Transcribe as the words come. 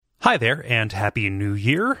Hi there, and Happy New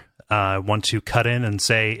Year. I want to cut in and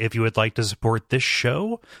say if you would like to support this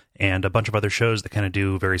show and a bunch of other shows that kind of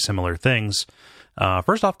do very similar things,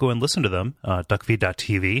 first off, go and listen to them,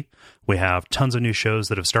 duckfeed.tv. We have tons of new shows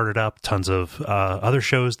that have started up, tons of other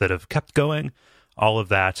shows that have kept going, all of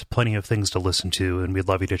that, plenty of things to listen to, and we'd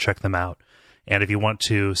love you to check them out. And if you want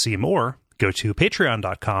to see more, go to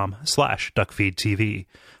patreon.com/duckfeedtv,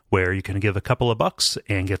 where you can give a couple of bucks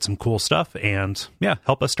and get some cool stuff and, yeah,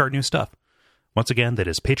 help us start new stuff. Once again, that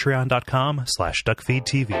is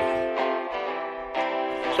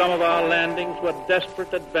patreon.com/duckfeedtv. Some of our landings were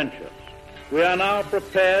desperate adventures. We are now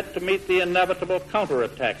prepared to meet the inevitable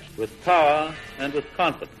counterattacks with power and with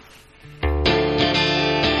confidence.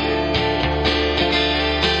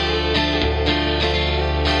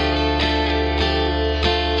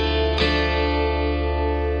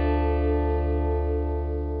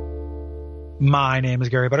 My name is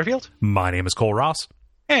Gary Butterfield. My name is Cole Ross.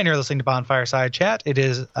 And you're listening to Bonfireside Chat. It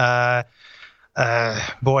is, a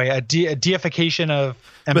deification of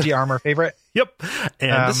empty armor favorite. Yep.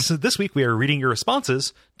 And this week we are reading your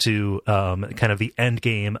responses to kind of the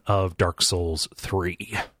Endgame of Dark Souls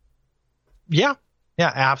 3. Yeah.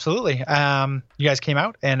 Yeah, absolutely. You guys came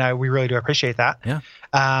out, and we really do appreciate that. Yeah.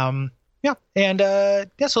 Yeah. And, so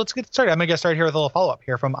let's get started. I'm going to get started here with a little follow-up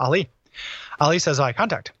here from Ali. Ali says,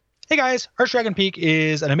 contact. Hey guys, Archdragon Peak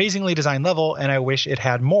is an amazingly designed level, and I wish it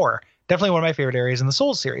had more. Definitely one of my favorite areas in the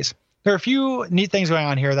Souls series. There are a few neat things going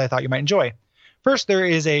on here that I thought you might enjoy. First, there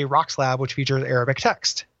is a rock slab which features Arabic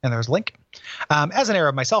text, and there's a link. As an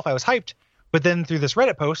Arab myself, I was hyped, but then through this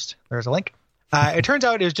Reddit post, there's a link. It turns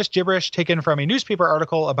out it was just gibberish taken from a newspaper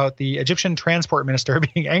article about the Egyptian transport minister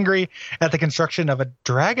being angry at the construction of a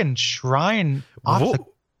dragon shrine off the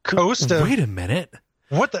coast of... Wait a minute.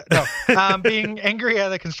 What the? No. Being angry at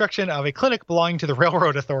the construction of a clinic belonging to the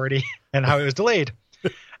Railroad Authority and how it was delayed.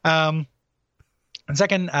 And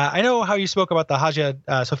second, I know how you spoke about the Hagia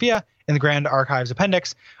Sophia in the Grand Archives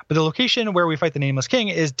Appendix, but the location where we fight the Nameless King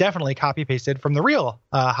is definitely copy-pasted from the real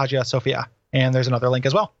Hagia Sophia. And there's another link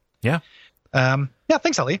as well. Yeah.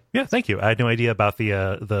 Thanks, Ali. Yeah, thank you. I had no idea about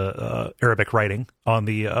the Arabic writing on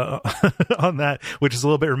the on that, which is a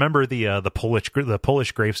little bit. Remember the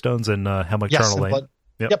Polish gravestones in Hemlock Charnel Lane.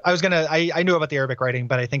 Yep. I knew about the Arabic writing,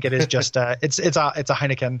 but I think it is just it's a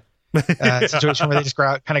Heineken situation where they just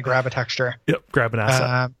grab a texture. Yep, grab an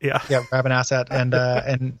asset. Grab an asset and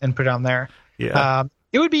put it on there. Yeah.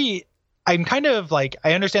 It would be. I'm kind of like,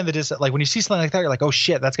 I understand that it's like when you see something like that, you're like, oh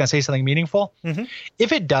shit, that's gonna say something meaningful. Mm-hmm.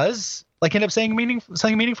 If it does end up saying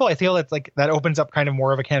something meaningful, I feel it's like that opens up kind of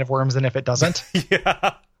more of a can of worms than if it doesn't.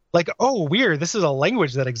 Yeah. Like, oh, weird, this is a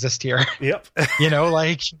language that exists here. Yep.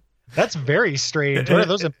 That's very strange. What are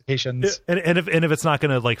those implications? And if it's not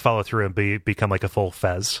going to follow through and become like a full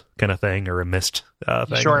Fez kind of thing or a mist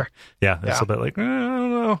thing. Sure. Yeah. It's a bit like, I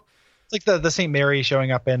don't know. It's like the Saint Mary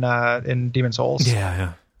showing up in Demon Souls.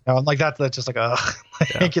 Yeah. I'm like, that's just like,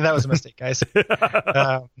 thank you. That was a mistake, guys.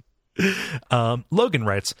 Logan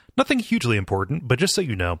writes, nothing hugely important, but just so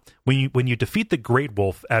you know, when you defeat the Great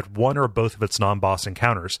Wolf at one or both of its non-boss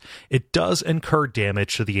encounters, it does incur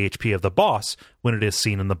damage to the HP of the boss when it is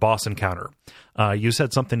seen in the boss encounter. You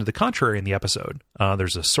said something to the contrary in the episode.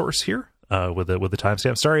 There's a source here with the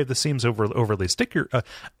timestamp. Sorry if this seems overtly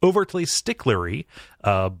sticklery,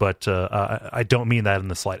 but I don't mean that in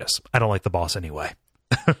the slightest. I don't like the boss anyway.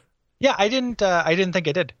 Yeah, I didn't think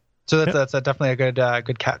it did. So that's definitely a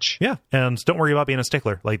good catch. Yeah, and don't worry about being a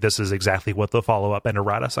stickler. Like, this is exactly what the follow-up and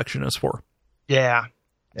errata section is for. Yeah,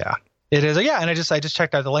 it is. Yeah, and I just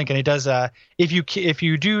checked out the link, and it does. If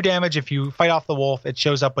you do damage, if you fight off the wolf, it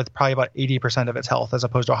shows up with probably about 80% of its health as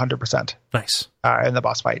opposed to 100%. Nice. In the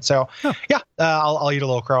boss fight. So I'll eat a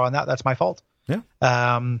little crow on that. That's my fault. Yeah.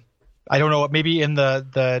 I don't know. Maybe in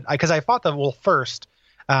the because I fought the wolf first.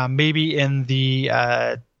 Maybe in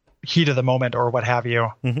the heat of the moment or what have you.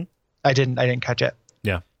 Mm-hmm. I didn't catch it.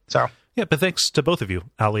 Yeah. So yeah, but thanks to both of you,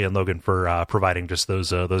 Ali and Logan, for providing just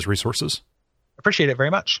those resources. Appreciate it very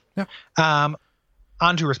much. Yeah. On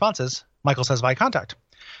to responses. Michael says by contact.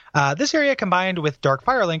 This area combined with Dark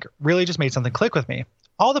Firelink really just made something click with me.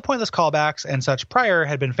 All the pointless callbacks and such prior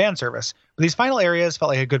had been fan service, but these final areas felt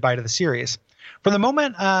like a goodbye to the series. From the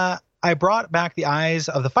moment I brought back the eyes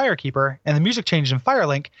of the Firekeeper and the music changed in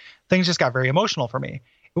Firelink, things just got very emotional for me.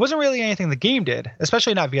 It wasn't really anything the game did,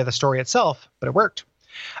 especially not via the story itself, but it worked.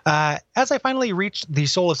 As I finally reached the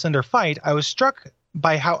Soul of Cinder fight, I was struck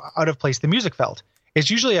by how out of place the music felt. It's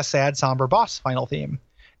usually a sad, somber boss final theme.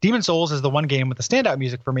 Demon Souls is the one game with the standout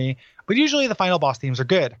music for me, but usually the final boss themes are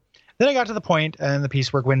good. Then I got to the point, and the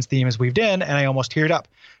piece where Gwyn's theme is weaved in, and I almost teared up,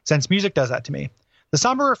 since music does that to me. The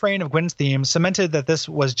somber refrain of Gwen's theme cemented that this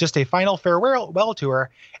was just a final farewell tour,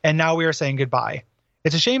 and now we are saying goodbye.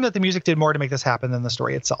 It's a shame that the music did more to make this happen than the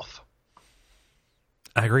story itself.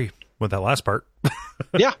 I agree with that last part.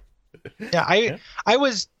 Yeah. I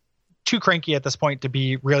was too cranky at this point to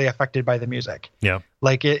be really affected by the music. Yeah.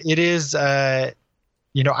 Like it is, I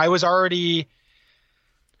was already,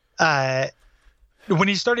 when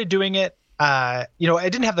he started doing it, I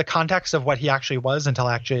didn't have the context of what he actually was until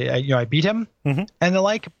I beat him and the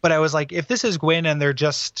like, but I was like, if this is Gwen and they're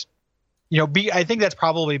just, I think that's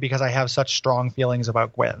probably because I have such strong feelings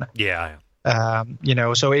about Gwen. Yeah.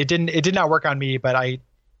 So it did not work on me, but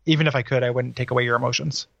even if I could, I wouldn't take away your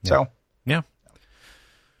emotions. Yeah. So, yeah.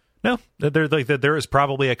 No, there is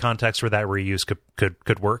probably a context where that reuse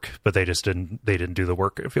could work, but they didn't do the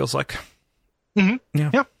work. It feels like. Mm-hmm.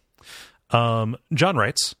 Yeah. John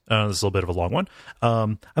writes, this is a little bit of a long one.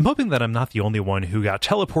 I'm hoping that I'm not the only one who got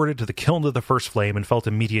teleported to the kiln of the first flame and felt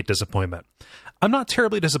immediate disappointment. I'm not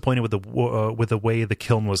terribly disappointed with the way the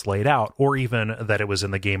kiln was laid out, or even that it was in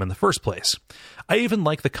the game in the first place. I even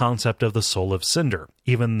like the concept of the soul of Cinder,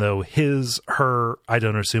 even though her, I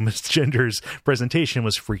don't assume it's gender's presentation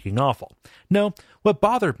was freaking awful. No, what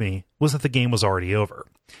bothered me was that the game was already over.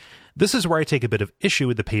 This is where I take a bit of issue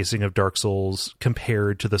with the pacing of Dark Souls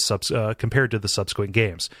compared to the subsequent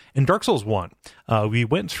games. In Dark Souls 1, we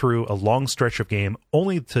went through a long stretch of game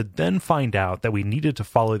only to then find out that we needed to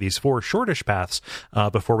follow these 4 shortish paths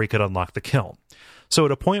before we could unlock the kiln. So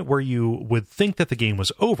at a point where you would think that the game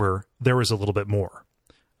was over, there was a little bit more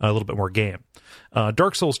game.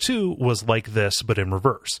 Dark Souls 2 was like this, but in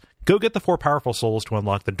reverse. Go get the 4 powerful souls to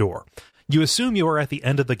unlock the door. You assume you are at the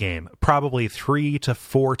end of the game, probably 3 to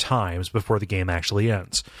 4 times before the game actually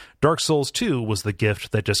ends. Dark Souls 2 was the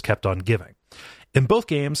gift that just kept on giving. In both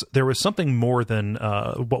games, there was something more than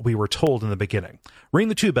what we were told in the beginning. Ring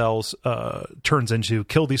the 2 bells turns into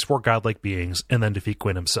kill these 4 godlike beings and then defeat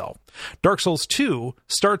Gwyn himself. Dark Souls 2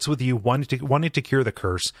 starts with you wanting to cure the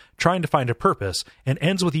curse, trying to find a purpose, and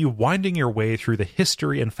ends with you winding your way through the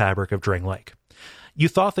history and fabric of Drang Lake. You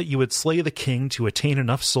thought that you would slay the king to attain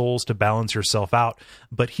enough souls to balance yourself out,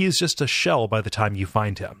 but he is just a shell by the time you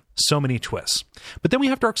find him. So many twists. But then we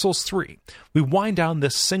have Dark Souls 3. We wind down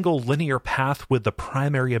this single linear path with the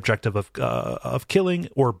primary objective of killing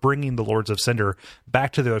or bringing the Lords of Cinder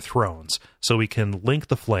back to their thrones, so we can link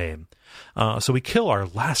the flame. So we kill our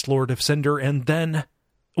last Lord of Cinder, and then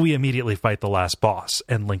we immediately fight the last boss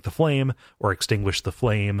and link the flame, or extinguish the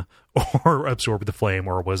flame, or absorb the flame,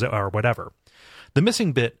 or whatever. The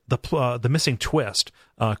missing bit, the missing twist,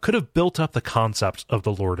 could have built up the concept of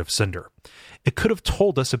the Lord of Cinder. It could have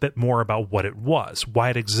told us a bit more about what it was, why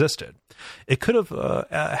it existed. It could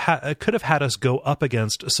have had us go up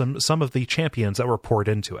against some of the champions that were poured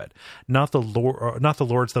into it, not the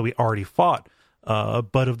lords that we already fought,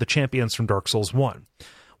 but of the champions from Dark Souls 1.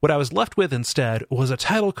 What I was left with instead was a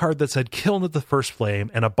title card that said Kiln of the First Flame,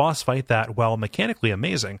 and a boss fight that, while mechanically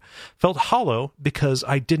amazing, felt hollow because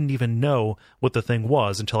I didn't even know what the thing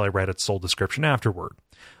was until I read its sole description afterward.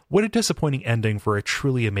 What a disappointing ending for a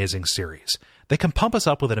truly amazing series. They can pump us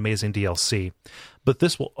up with an amazing DLC, but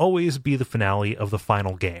this will always be the finale of the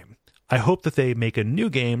final game. I hope that they make a new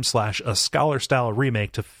game / a Scholar-style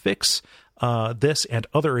remake to fix this and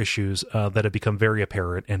other issues that have become very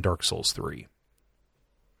apparent in Dark Souls 3.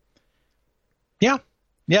 Yeah.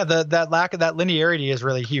 That lack of that linearity is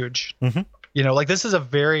really huge. Mm-hmm. This is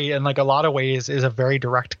in a lot of ways is a very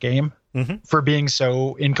direct game for being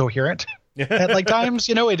so incoherent at times.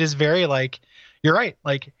 It is very you're right.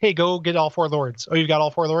 Hey, go get all 4 lords. Oh, you've got all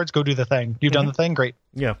 4 lords. Go do the thing. You've done the thing. Great.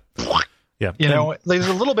 Yeah. There's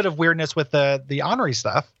a little bit of weirdness with the honorary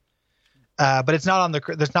stuff. But it's not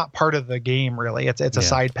that's not part of the game really. It's a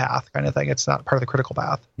side path kind of thing. It's not part of the critical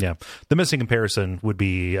path. Yeah. The missing comparison would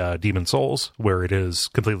be Demon Souls, where it is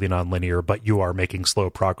completely non-linear, but you are making slow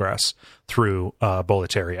progress through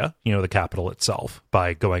Boletaria, the capital itself,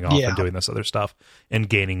 by going off and doing this other stuff and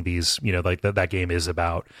gaining these, that game is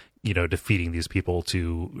about, defeating these people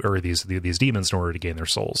or these demons in order to gain their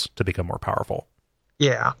souls to become more powerful.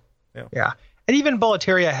 Yeah. And even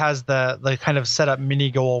Boletaria has the kind of set up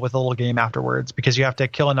mini goal with a little game afterwards, because you have to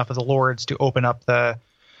kill enough of the lords to open up the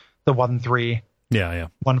 1-3,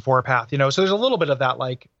 1-4 path. So there's a little bit of that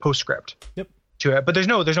postscript to it, but there's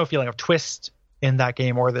no feeling of twist in that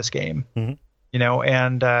game or this game. And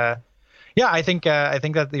I think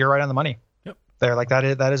that you're right on the money. There,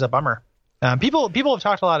 that is a bummer. People have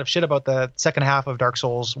talked a lot of shit about the second half of Dark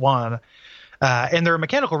Souls 1, and there are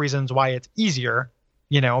mechanical reasons why it's easier.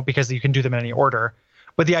 Because you can do them in any order.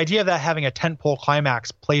 But the idea of that having a tentpole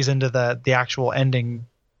climax plays into the actual ending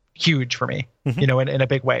huge for me, in a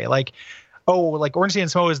big way. like Orange Sea and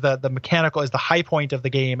Smough is the mechanical, is the high point of the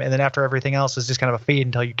game, and then after everything else is just kind of a fade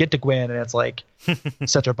until you get to Gwyn, and it's like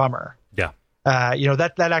such a bummer. Yeah.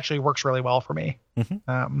 That actually works really well for me.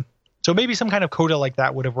 So maybe some kind of coda like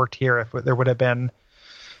that would have worked here if there would have been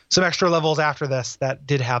some extra levels after this that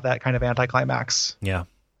did have that kind of anticlimax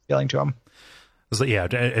feeling to them. Yeah,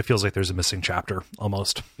 it feels like there's a missing chapter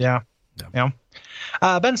almost. Yeah.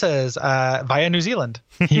 Ben says via New Zealand.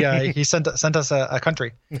 He sent us a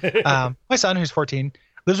country. My son, who's 14,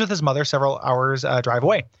 lives with his mother several hours drive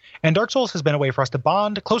away, and Dark Souls has been a way for us to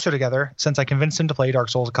bond closer together since I convinced him to play Dark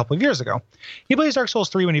Souls a couple of years ago. He plays Dark Souls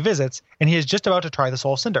 3 when he visits, and he is just about to try the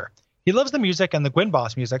Soul of Cinder. He loves the music and the Gwyn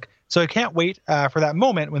boss music, so I can't wait for that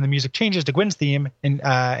moment when the music changes to Gwyn's theme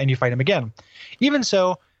and you fight him again. Even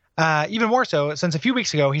more so, since a few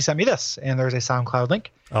weeks ago he sent me this, and there's a SoundCloud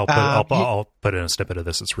link. I'll put in a snippet of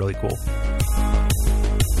this. It's really cool.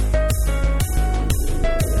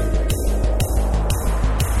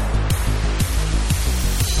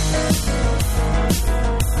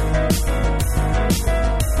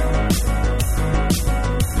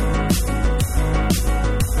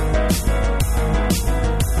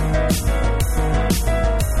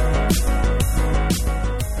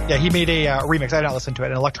 Yeah, he made a remix. I did not listen to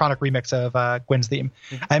it, an electronic remix of Gwyn's theme.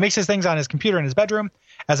 He makes his things on his computer in his bedroom.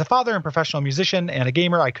 As a father and professional musician and a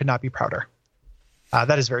gamer, I could not be prouder.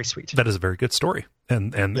 That is very sweet. That is a very good story,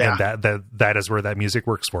 and that is where that music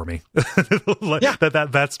works for me.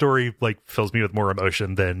 That story like fills me with more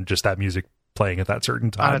emotion than just that music playing at that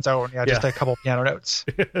certain time on its own. Just a couple piano notes.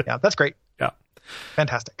 Yeah, that's great. Yeah,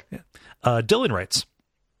 fantastic. Dylan writes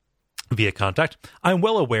via contact, I'm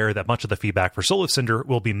well aware that much of the feedback for Soul of Cinder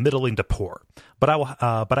will be middling to poor, but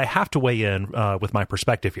I have to weigh in with my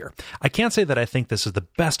perspective here. I can't say that I think this is the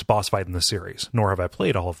best boss fight in the series, nor have I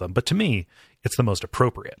played all of them, but to me, it's the most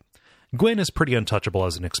appropriate. Gwyn is pretty untouchable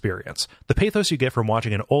as an experience. The pathos you get from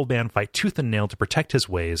watching an old man fight tooth and nail to protect his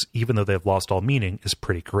ways, even though they've lost all meaning, is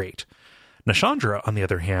pretty great. Nashandra, on the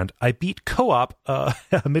other hand, I beat co-op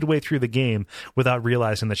midway through the game without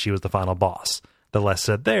realizing that she was the final boss. The less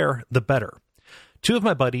said there, the better. Two of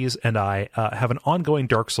my buddies and I have an ongoing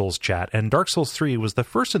Dark Souls chat, and Dark Souls 3 was the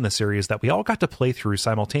first in the series that we all got to play through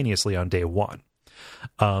simultaneously on day one.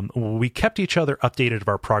 We kept each other updated of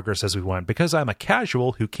our progress as we went. Because I'm a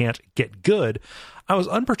casual who can't get good, I was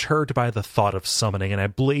unperturbed by the thought of summoning, and I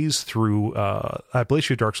blazed through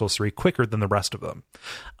Dark Souls 3 quicker than the rest of them.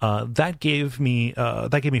 That gave me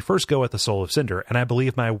first go at the Soul of Cinder, and I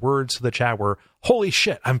believe my words to the chat were, "Holy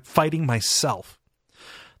shit, I'm fighting myself."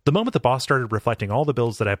 The moment the boss started reflecting all the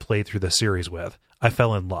builds that I played through the series with, I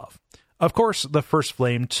fell in love. Of course, the first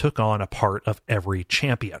flame took on a part of every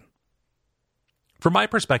champion. From my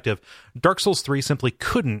perspective, Dark Souls 3 simply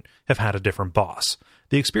couldn't have had a different boss.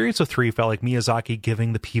 The experience of 3 felt like Miyazaki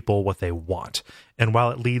giving the people what they want, and while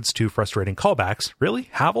it leads to frustrating callbacks, really?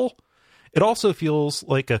 Havel? It also feels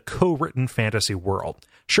like a co-written fantasy world.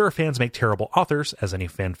 Sure, fans make terrible authors, as any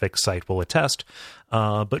fanfic site will attest,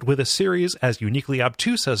 but with a series as uniquely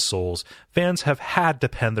obtuse as Souls, fans have had to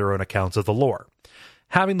pen their own accounts of the lore.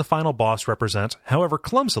 Having the final boss represent, however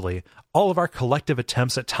clumsily, all of our collective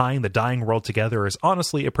attempts at tying the dying world together is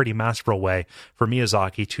honestly a pretty masterful way for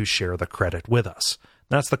Miyazaki to share the credit with us.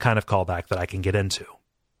 That's the kind of callback that I can get into.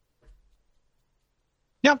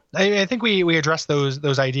 Yeah, I think we addressed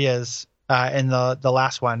those ideas in the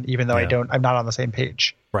last one, even though I'm not on the same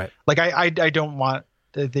page. Right. Like I don't want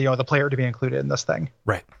the player to be included in this thing.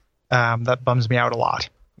 Right. That bums me out a lot.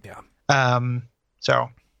 Yeah. So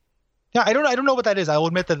yeah, I don't know what that is. I'll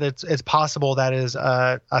admit that it's possible that is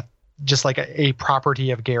just like a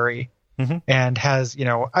property of Gary, and has,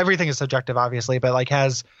 everything is subjective obviously, but like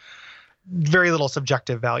has very little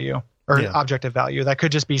subjective value or objective value. That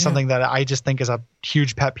could just be something that I just think is a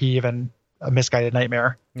huge pet peeve and a misguided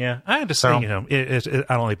nightmare. Yeah, I understand.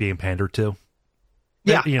 I don't like being pandered to.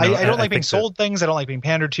 Yeah, I don't like being sold things. I don't like being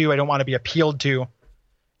pandered to. I don't want to be appealed to.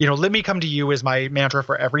 Let me come to you is my mantra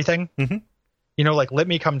for everything. Like let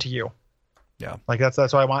me come to you. Yeah, like that's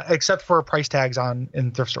what I want. Except for price tags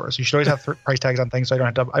in thrift stores. You should always have price tags on things, so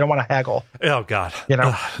I don't want to haggle. Oh God,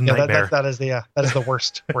 nightmare. That is the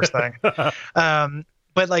worst thing.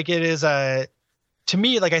 But like it is to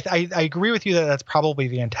me, like I agree with you that that's probably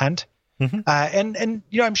the intent. And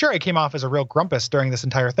I'm sure I came off as a real grumpus during this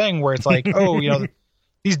entire thing, where it's like,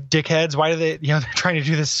 these dickheads, why do they, they're trying to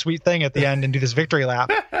do this sweet thing at the end and do this victory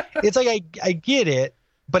lap. It's like, I get it,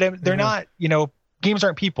 but they're not, games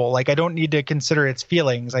aren't people. Like I don't need to consider its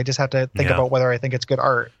feelings. I just have to think about whether I think it's good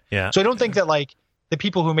art. Yeah. So I don't think that like the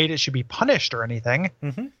people who made it should be punished or anything.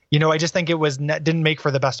 I just think it didn't make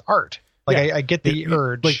for the best art. Like I get the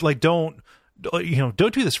urge. Like don't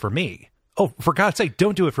do this for me. Oh, for God's sake,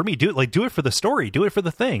 don't do it for me. Do it for the story. Do it for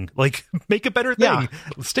the thing. Like, make a better thing. Yeah.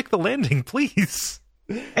 Stick the landing, please.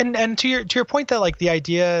 And to your point that like the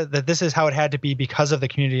idea that this is how it had to be because of the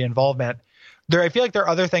community involvement, I feel like there are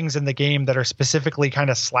other things in the game that are specifically kind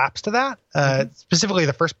of slaps to that. Specifically,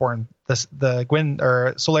 the Firstborn, the Gwyn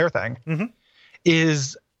or Solaire thing,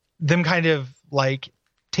 is them kind of like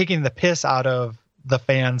taking the piss out of the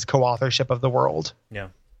fans' co-authorship of the world. Yeah,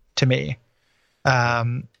 to me,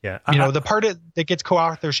 the part that gets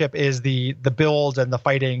co-authorship is the build and the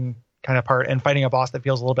fighting kind of part, and fighting a boss that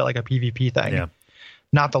feels a little bit like a PvP thing. Yeah.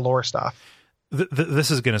 Not the lore stuff.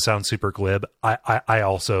 This is going to sound super glib. I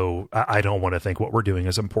also don't want to think what we're doing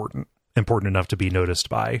is important enough to be noticed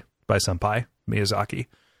by Senpai Miyazaki.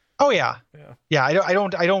 Oh yeah. I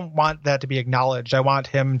don't want that to be acknowledged. I want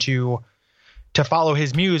him to follow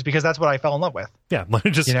his muse because that's what I fell in love with. Yeah,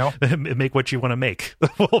 just make what you want to make.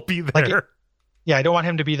 We'll be there. I don't want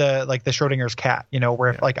him to be the Schrodinger's cat. Where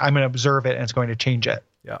if, like I'm going to observe it and it's going to change it.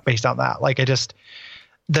 Yeah. Based on that, like I just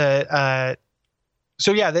but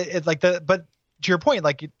to your point,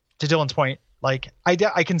 like to Dylan's point, like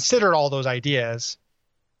I considered all those ideas,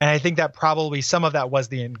 and I think that probably some of that was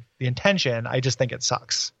the intention. I just think it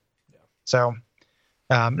sucks. Yeah. So,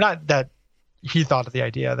 not that he thought of the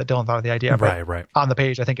idea, that Dylan thought of the idea, but right. On the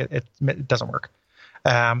page, I think it doesn't work.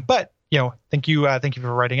 But thank you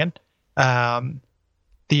for writing in.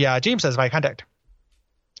 James says via contact.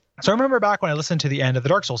 So I remember back when I listened to the end of the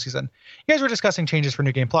Dark Souls season, you guys were discussing changes for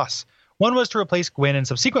New Game Plus. One was to replace Gwyn in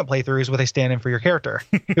subsequent playthroughs with a stand-in for your character.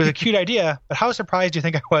 It was a cute idea, but how surprised do you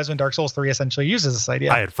think I was when Dark Souls 3 essentially uses this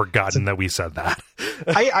idea? I had forgotten that we said that.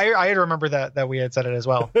 I had remembered that we had said it as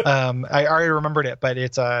well. I already remembered it, but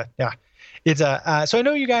so I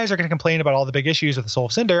know you guys are going to complain about all the big issues with the Soul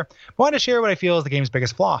of Cinder, but I want to share what I feel is the game's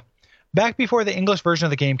biggest flaw. Back before the English version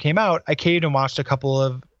of the game came out, I caved and watched a couple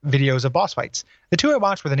of videos of boss fights. The two I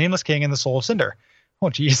watched were the Nameless King and the Soul of Cinder. Oh,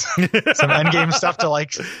 geez. Some endgame stuff to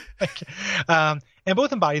like. And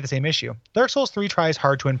both embody the same issue. Dark Souls 3 tries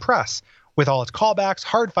hard to impress with all its callbacks,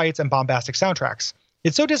 hard fights, and bombastic soundtracks.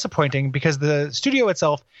 It's so disappointing because the studio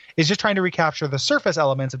itself is just trying to recapture the surface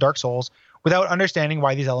elements of Dark Souls without understanding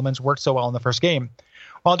why these elements worked so well in the first game.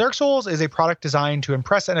 While Dark Souls is a product designed to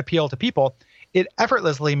impress and appeal to people, it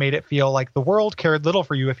effortlessly made it feel like the world cared little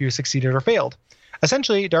for you if you succeeded or failed.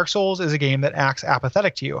 Essentially, Dark Souls is a game that acts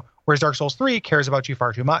apathetic to you, whereas Dark Souls 3 cares about you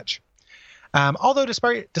far too much. Although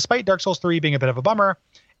despite Dark Souls 3 being a bit of a bummer,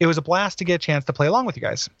 it was a blast to get a chance to play along with you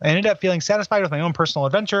guys. I ended up feeling satisfied with my own personal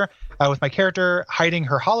adventure, with my character hiding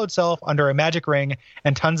her hollowed self under a magic ring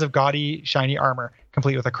and tons of gaudy, shiny armor,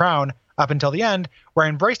 complete with a crown, up until the end, where I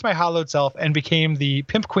embraced my hollowed self and became the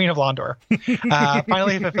Pimp Queen of Londor,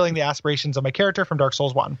 finally fulfilling the aspirations of my character from Dark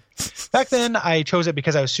Souls 1. Back then, I chose it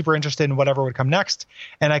because I was super interested in whatever would come next,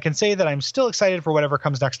 and I can say that I'm still excited for whatever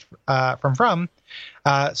comes next from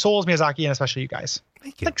Souls, Miyazaki, and especially you guys.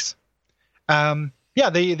 Thank you. Thanks.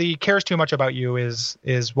 The cares too much about you is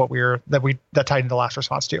what that tied into the last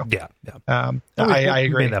response to. Yeah. I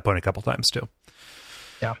agree. You made that point a couple times too.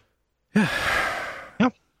 Yeah.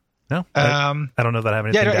 No, I don't know that I have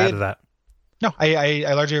anything to add to that. No,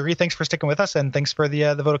 I largely agree. Thanks for sticking with us, and thanks for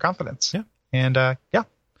the vote of confidence. Yeah. And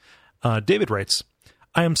David writes,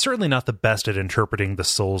 I am certainly not the best at interpreting the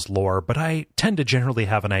Souls lore, but I tend to generally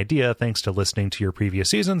have an idea thanks to listening to your previous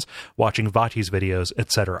seasons, watching Vati's videos,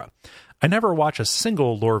 etc. I never watch a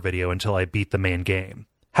single lore video until I beat the main game.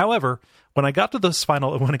 However, when I got to this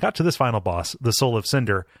final boss, the Soul of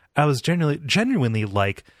Cinder, I was genuinely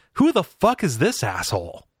like, who the fuck is this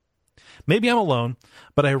asshole? Maybe I'm alone,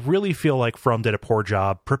 but I really feel like From did a poor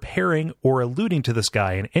job preparing or alluding to this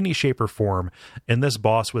guy in any shape or form, and this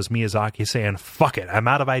boss was Miyazaki saying, fuck it, I'm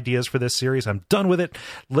out of ideas for this series, I'm done with it,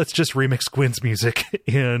 let's just remix Gwyn's music,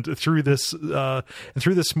 and through this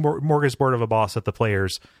smorgasbord of a boss at the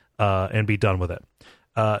players, and be done with it.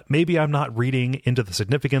 Maybe I'm not reading into the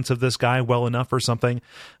significance of this guy well enough or something,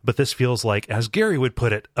 but this feels like, as Gary would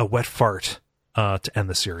put it, a wet fart to end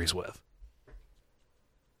the series with.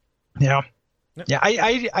 Yeah.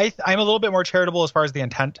 I'm a little bit more charitable as far as the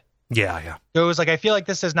intent. Yeah. Goes. Like, I feel like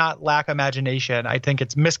this does not lack imagination. I think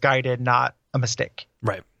it's misguided, not a mistake.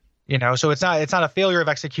 Right. So it's not a failure of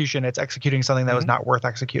execution. It's executing something that was not worth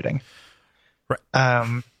executing. Right.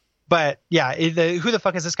 But yeah, who the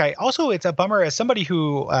fuck is this guy? Also, it's a bummer as somebody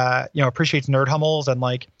who appreciates nerd hummels and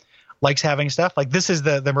likes having stuff. Like, this is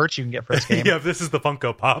the merch you can get for this game. Yeah, this is the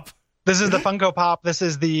Funko Pop. This is the Funko Pop. This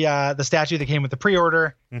is the statue that came with the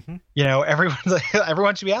pre-order. Mm-hmm.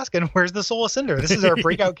 Everyone should be asking, where's the Soul of Cinder? This is our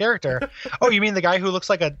breakout character. Oh, you mean the guy who looks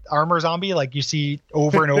like an armor zombie, like you see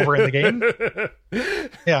over and over in the game?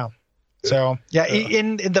 Yeah. So yeah,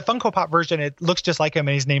 in the Funko Pop version, it looks just like him,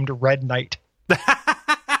 and he's named Red Knight.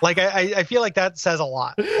 Like I feel like that says a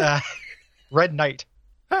lot. Red Knight.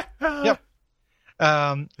 Yep.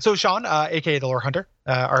 So Sean, aka the Lore Hunter,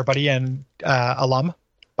 our buddy and alum,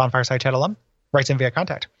 Bonfire Side Chat alum, writes in via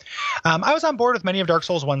contact. I was on board with many of Dark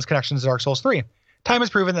Souls 1's connections to Dark Souls 3. Time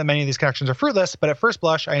has proven that many of these connections are fruitless, but at first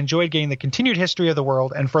blush, I enjoyed getting the continued history of the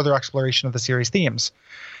world and further exploration of the series themes.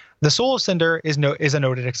 The Soul of Cinder is a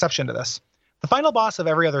noted exception to this. The final boss of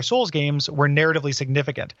every other Souls games were narratively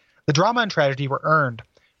significant. The drama and tragedy were earned.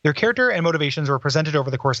 Their character and motivations were presented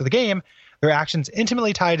over the course of the game, their actions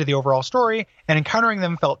intimately tied to the overall story, and encountering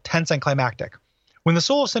them felt tense and climactic. When the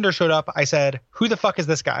Soul of Cinder showed up, I said, "Who the fuck is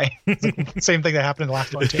this guy?" Same thing that happened in the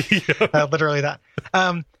last one, too. Literally that.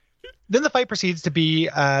 Then the fight proceeds to be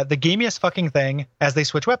the gamiest fucking thing as they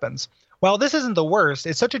switch weapons. While this isn't the worst,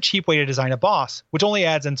 it's such a cheap way to design a boss, which only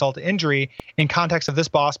adds insult to injury in context of this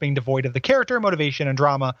boss being devoid of the character, motivation, and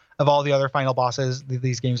drama of all the other final bosses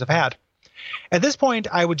these games have had. At this point,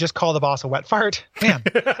 I would just call the boss a wet fart. Man,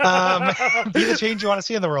 be the change you want to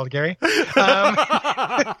see in the world, Gary.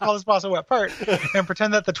 Call this boss a wet fart and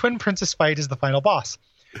pretend that the Twin Princess fight is the final boss.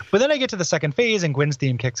 But then I get to the second phase and Gwyn's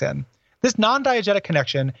theme kicks in. This non-diegetic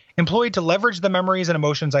connection, employed to leverage the memories and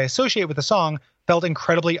emotions I associate with the song, felt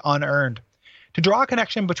incredibly unearned. To draw a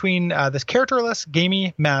connection between this characterless,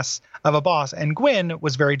 gamey mess of a boss and Gwyn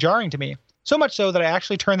was very jarring to me. So much so that I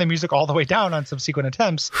actually turned the music all the way down on subsequent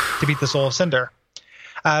attempts to beat the Soul of Cinder.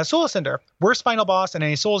 Soul of Cinder, worst final boss in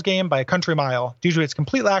any Souls game by a country mile, due to its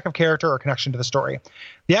complete lack of character or connection to the story.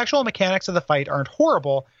 The actual mechanics of the fight aren't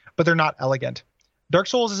horrible, but they're not elegant. Dark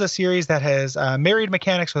Souls is a series that has married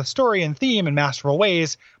mechanics with story and theme in masterful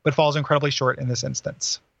ways, but falls incredibly short in this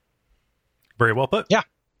instance. Very well put. Yeah,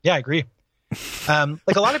 I agree.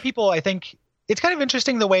 Like a lot of people, I think it's kind of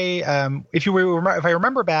interesting the way, if I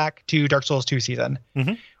remember back to Dark Souls 2 season,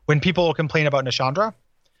 when people complain about Nishandra,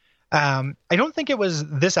 I don't think it was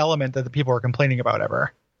this element that the people were complaining about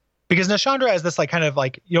ever. Because Nishandra is this like kind of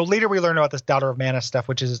like, later we learn about this Daughter of Mana stuff,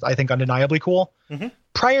 which is, I think, undeniably cool.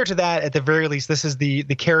 Prior to that, at the very least, this is the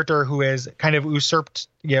character who has kind of usurped,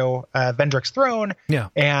 Vendrick's throne. Yeah.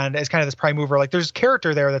 And is kind of this prime mover. Like there's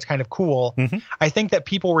character there that's kind of cool. I think that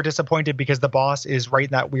people were disappointed because the boss is right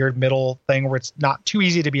in that weird middle thing where it's not too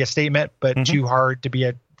easy to be a statement, but too hard to be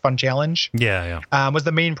a fun challenge. Yeah. Was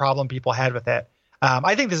the main problem people had with it.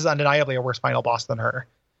 I think this is undeniably a worse final boss than her.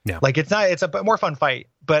 Yeah. Like it's a more fun fight,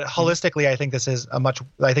 but holistically, I think this is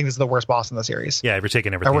the worst boss in the series. Yeah. If you're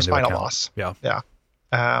taking everything worst into final account. Boss. Yeah.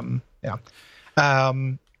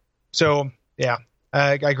 So yeah,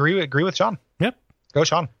 I agree with Sean. Yep. Go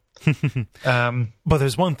Sean. But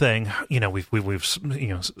there's one thing, we've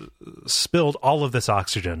spilled all of this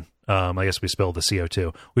oxygen. I guess we spilled the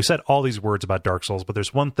CO2. We've said all these words about Dark Souls, but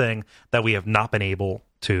there's one thing that we have not been able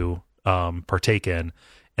to partake in.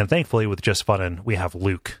 And thankfully, with Just Funnin', we have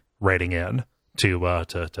Luke writing in to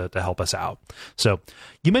help us out. So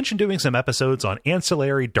you mentioned doing some episodes on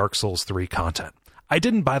ancillary Dark Souls 3 content. I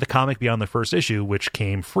didn't buy the comic beyond the first issue, which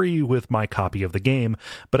came free with my copy of the game,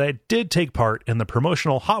 but I did take part in the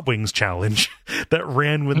promotional Hot Wings challenge that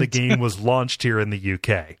ran when the game was launched here in the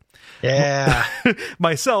UK. Yeah.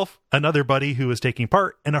 Myself, another buddy who was taking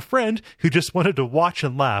part, and a friend who just wanted to watch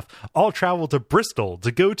and laugh all traveled to Bristol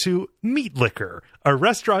to go to Meat Liquor, a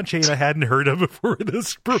restaurant chain I hadn't heard of before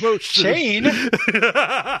this promotion. Chain?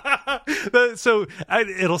 So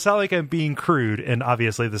it'll sound like I'm being crude, and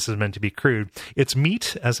obviously this is meant to be crude. It's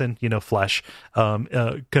meat, as in, flesh,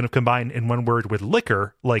 kind of combined in one word with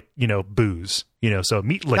liquor, like, booze, so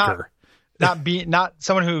meat liquor. Not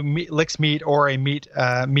someone who licks meat or a meat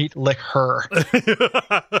lick her.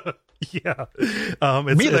 Yeah,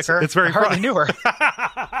 meat liquor. It's very. I hardly knew her.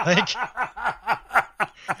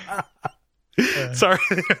 Sorry,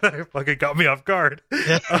 that fucking got me off guard.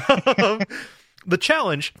 The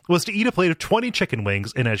challenge was to eat a plate of 20 chicken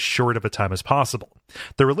wings in as short of a time as possible.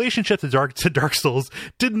 The relationship to Dark Souls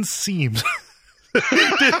didn't seem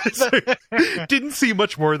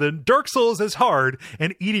much more than Dark Souls is hard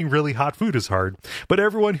and eating really hot food is hard. But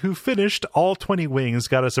everyone who finished all 20 wings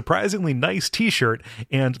got a surprisingly nice t-shirt,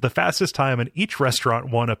 and the fastest time in each restaurant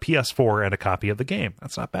won a PS4 and a copy of the game.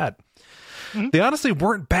 That's not bad. They honestly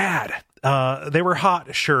weren't bad. They were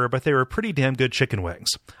hot, sure, but they were pretty damn good chicken wings.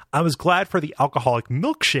 I was glad for the alcoholic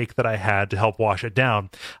milkshake that I had to help wash it down,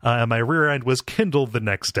 and my rear end was kindled the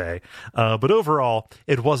next day. But overall,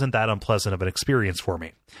 it wasn't that unpleasant of an experience for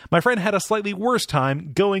me. My friend had a slightly worse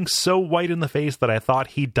time, going so white in the face that I thought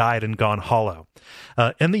he died and gone hollow.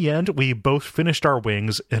 In the end, we both finished our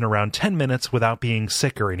wings in around 10 minutes without being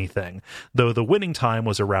sick or anything, though the winning time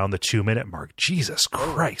was around the 2-minute mark. Jesus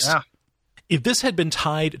Christ. If this had been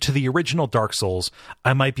tied to the original Dark Souls,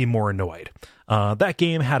 I might be more annoyed. That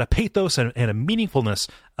game had a pathos and a meaningfulness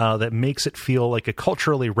that makes it feel like a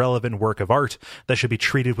culturally relevant work of art that should be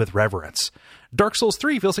treated with reverence. Dark Souls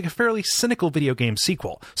 3 feels like a fairly cynical video game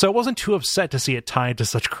sequel, so I wasn't too upset to see it tied to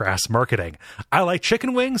such crass marketing. I like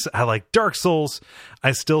chicken wings, I like Dark Souls,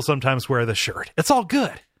 I still sometimes wear the shirt. It's all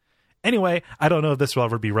good. Anyway, I don't know if this will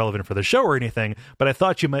ever be relevant for the show or anything, but I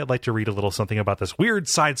thought you might like to read a little something about this weird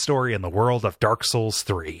side story in the world of Dark Souls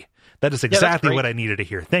 3. That is exactly what I needed to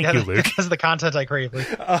hear. Thank you, Luke. That's the content I crave, Luke.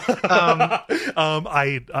 I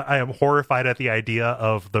am horrified at the idea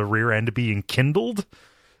of the rear end being kindled.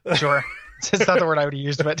 Sure. It's not the word I would have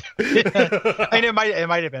used, but I know it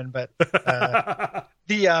might have been, but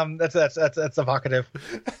that's evocative.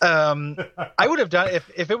 I would have done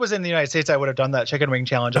if it was in the United States, I would have done that chicken wing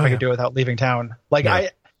challenge if I could do it without leaving town. Like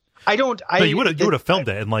you would have filmed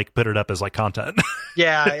it and like put it up as like content.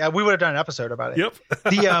 yeah, we would have done an episode about it. Yep.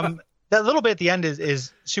 That little bit at the end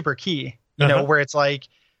is super key, you know, where it's like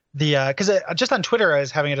because just on Twitter, I was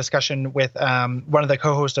having a discussion with one of the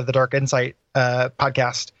co-hosts of the Dark Insight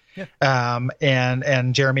podcast. Yeah.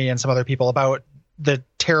 And Jeremy and some other people about the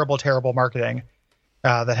terrible marketing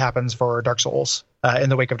that happens for Dark Souls in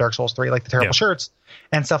the wake of Dark Souls 3, like the terrible shirts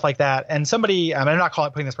and stuff like that. And somebody, I'm not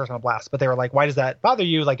putting this person on blast, but they were like, why does that bother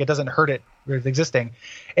you? Like, it doesn't hurt it with existing.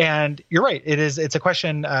 And you're right. It's a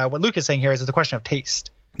question. What Luke is saying here is it's a question of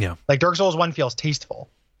taste. Yeah. Like Dark Souls 1 feels tasteful.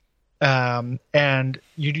 And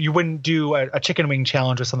you wouldn't do a chicken wing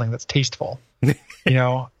challenge with something that's tasteful, you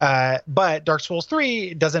know, but Dark Souls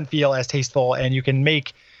 3 doesn't feel as tasteful, and you can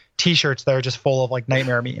make t-shirts that are just full of like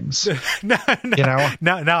nightmare memes. No, you know,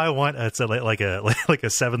 now I want like a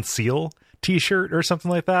Seventh Seal t-shirt or something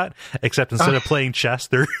like that, except instead of playing chess,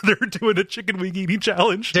 they're doing a chicken wing eating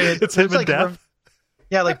challenge. Dude, it's him and like death.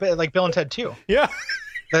 Yeah. Like Bill and Ted 2. Yeah.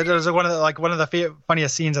 That was one of the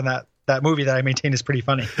funniest scenes in that movie that I maintain is pretty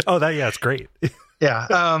funny. Oh, it's great.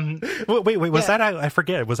 Yeah. Wait, was that, I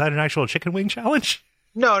forget, was that an actual chicken wing challenge?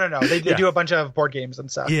 No. They do a bunch of board games and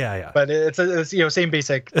stuff. Yeah. But it's you know, same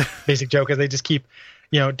basic joke as they just keep,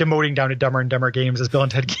 you know, demoting down to dumber and dumber games as Bill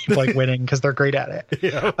and Ted keep like winning because they're great at it.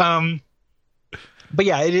 Yeah. But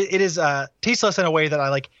yeah, it is tasteless in a way that I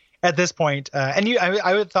like at this point.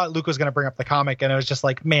 I thought Luke was going to bring up the comic, and I was just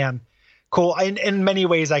like, man, cool. In many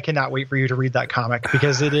ways, I cannot wait for you to read that comic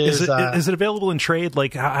because it is. Is it available in trade?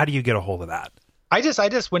 Like, how do you get a hold of that? I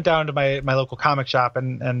just went down to my local comic shop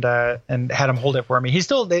and had him hold it for me.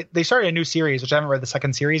 They started a new series, which I haven't read the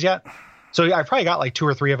second series yet. So I've probably got like 2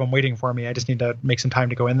 or 3 of them waiting for me. I just need to make some time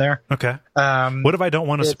to go in there. Okay. What if I don't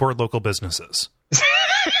want to support local businesses?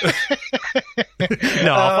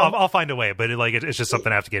 No, I'll find a way, but it's just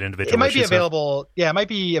something I have to get individually. It might be available. Yeah, it might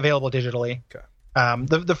be available digitally. Okay.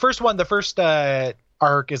 The first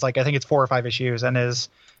arc is like, I think it's 4 or 5 issues, and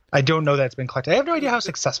I don't know that it's been collected. I have no idea how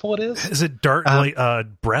successful it is. Is it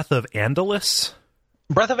Breath of Andalus?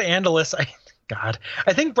 Breath of Andalus.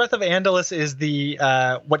 I think Breath of Andalus is the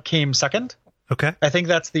what came second. Okay. I think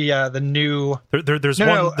that's the new. There's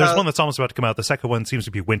one that's almost about to come out. The second one seems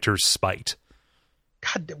to be Winter's Spite.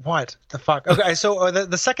 God, what the fuck? Okay, so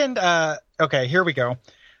the second. Okay, here we go.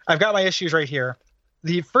 I've got my issues right here.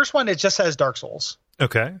 The first one, it just says Dark Souls.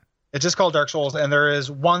 Okay. It's just called Dark Souls, and there is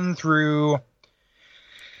 1 through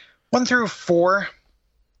 4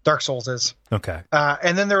 Dark Souls is. Okay.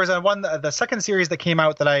 And then there was the second series that came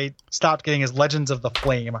out that I stopped getting is Legends of the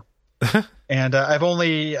Flame. And I've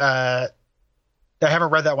only, I haven't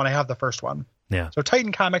read that one. I have the first one. Yeah. So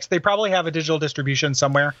Titan Comics, they probably have a digital distribution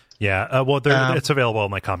somewhere. Yeah. Well, it's available on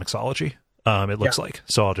my Comixology. It looks like.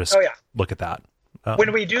 So I'll just look at that.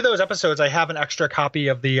 When we do those episodes, I have an extra copy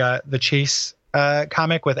of the Chase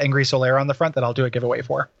comic with Angry Solaire on the front that I'll do a giveaway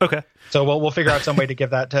for. Okay. So we'll figure out some way to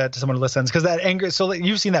give that to someone who listens, because that Angry. So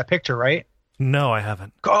you've seen that picture, right? No, I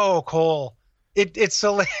haven't. Oh, Cole. It's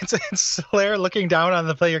Solaire looking down on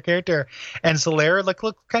the player character, and Solaire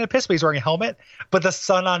look kind of pissed, but he's wearing a helmet, but the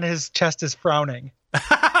sun on his chest is frowning.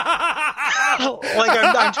 Like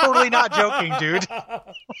I'm totally not joking, dude.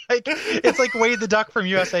 Like it's like Wade the Duck from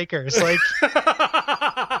U.S. Acres. Like,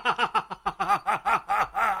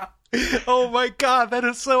 oh my god, that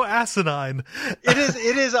is so asinine. It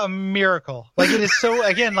is a miracle. Like it is so,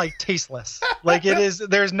 again, like tasteless. Like it is.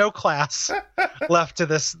 There's no class left to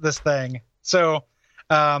this thing. So,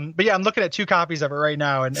 but yeah, I'm looking at 2 copies of it right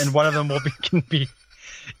now, and one of them can be.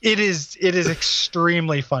 It is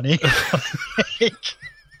extremely funny.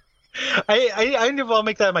 I'll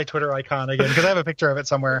make that my Twitter icon again because I have a picture of it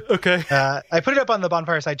somewhere. Okay. I put it up on the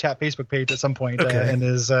Bonfireside Chat Facebook page at some point. Okay. And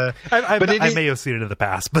I may have seen it in the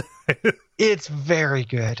past, but it's very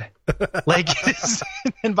good. Like,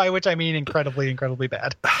 and by which I mean incredibly, incredibly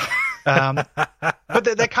bad. But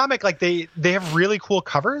the comic, like they have really cool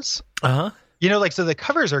covers. Like, so the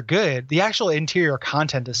covers are good. The actual interior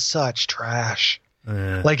content is such trash.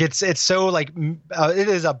 Like it's so like it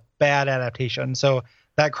is a bad adaptation. So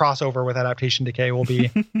that crossover with adaptation decay will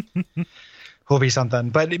be something.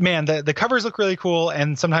 But man, the covers look really cool,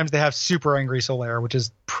 and sometimes they have super angry Solaire, which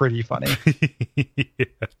is pretty funny.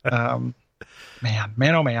 Man,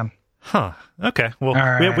 oh man. Huh. Okay. Well,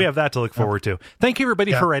 right. we have that to look forward to. Thank you,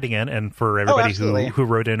 everybody, for writing in, and for everybody who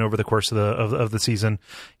wrote in over the course of the season.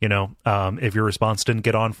 If your response didn't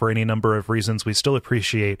get on for any number of reasons, we still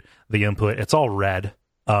appreciate the input. It's all read.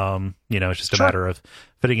 It's just a matter of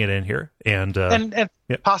fitting it in here, and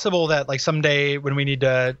possible that like someday when we need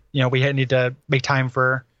to, we need to make time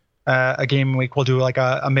for a game week, we'll do like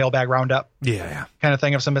a mailbag roundup, kind of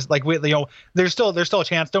thing of some like there's still a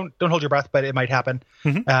chance. Don't hold your breath, but it might happen.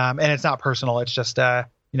 And it's not personal. It's just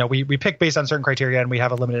we pick based on certain criteria, and we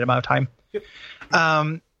have a limited amount of time.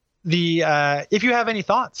 If you have any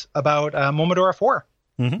thoughts about Momodora 4,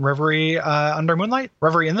 Reverie Under Moonlight,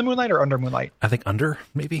 Reverie in the Moonlight, or Under Moonlight? I think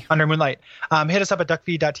maybe Under Moonlight. Hit us up at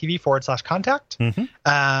duckfeed.tv/contact.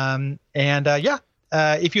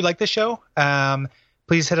 If you like this show,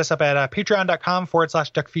 please hit us up at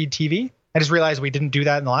patreon.com/duckfeedtv. I just realized we didn't do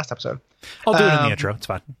that in the last episode. I'll do it in the intro. It's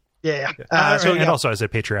fine. Yeah. And also I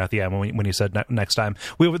said Patreon at the end when you said next time.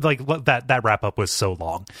 We would like that wrap up was so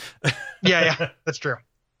long. yeah, that's true.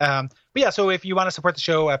 So if you want to support the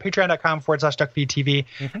show,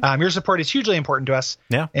 patreon.com/duckfeedtv. Your support is hugely important to us.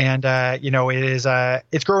 Yeah. And, it is,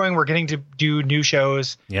 it's growing. We're getting to do new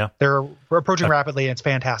shows. Yeah. We're approaching rapidly, and it's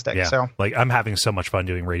fantastic. Yeah. So like, I'm having so much fun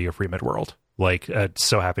doing Radio Free Midworld. Like,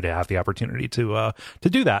 so happy to have the opportunity to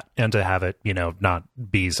do that and to have it, not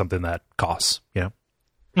be something that costs, Yeah.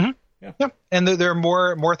 And there are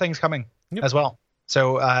more things coming as well.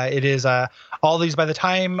 So, it is, all these by the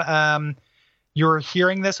time, you're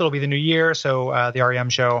hearing this, it'll be the new year, so the REM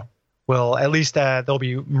show will at least there'll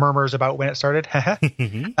be murmurs about when it started. There'll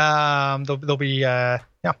be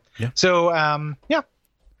So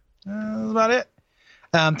that's about it.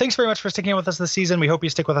 Thanks very much for sticking with us this season. We hope you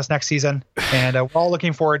stick with us next season, and we're all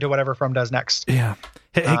looking forward to whatever From does next. Yeah.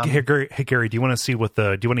 Hey, Gary, do you want to see do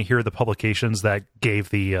you want to hear the publications that gave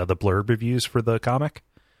the blurb reviews for the comic?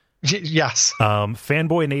 Yes.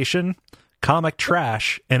 Fanboy Nation, Comic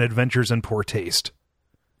Trash, and Adventures in Poor Taste.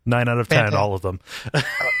 9 out of 10, all of them.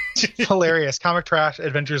 Hilarious. Comic Trash,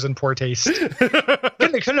 Adventures in Poor Taste.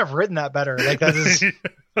 They couldn't have written that better. Like that is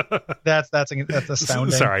that's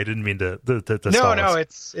astounding. Sorry, I didn't mean to No,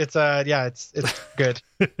 it's good.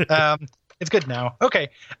 It's good now. Okay.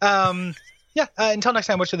 Until next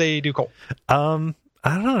time, what should they do, Cole? I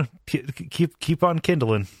don't know. Keep on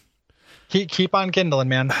kindling. Keep on kindling,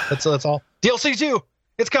 man. That's all. DLC 2.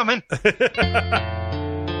 It's coming.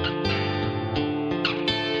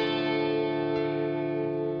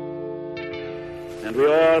 And we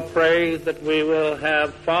all pray that we will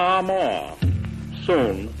have far more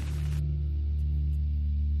soon